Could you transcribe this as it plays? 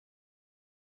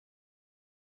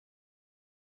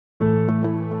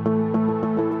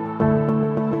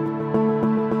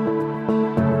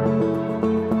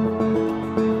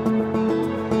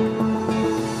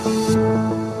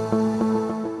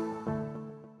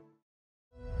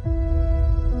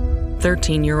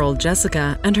13-year-old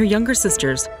Jessica and her younger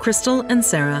sisters, Crystal and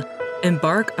Sarah,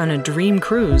 embark on a dream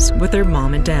cruise with their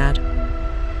mom and dad.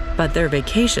 But their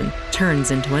vacation turns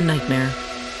into a nightmare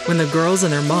when the girls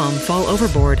and their mom fall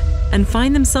overboard and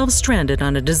find themselves stranded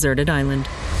on a deserted island.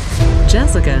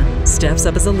 Jessica steps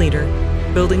up as a leader,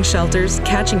 building shelters,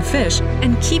 catching fish,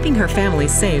 and keeping her family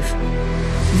safe.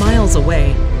 Miles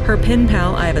away, her pen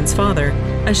pal Ivan's father,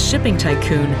 a shipping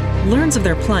tycoon, learns of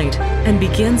their plight and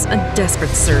begins a desperate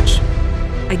search.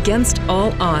 Against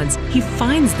all odds, he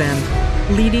finds them,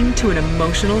 leading to an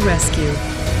emotional rescue.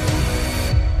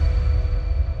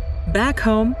 Back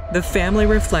home, the family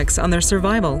reflects on their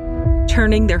survival,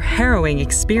 turning their harrowing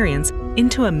experience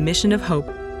into a mission of hope.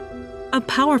 A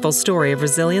powerful story of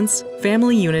resilience,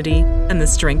 family unity, and the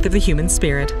strength of the human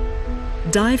spirit.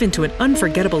 Dive into an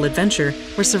unforgettable adventure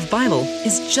where survival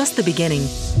is just the beginning.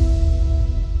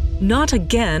 Not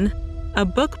Again, a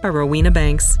book by Rowena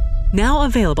Banks, now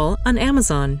available on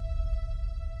Amazon.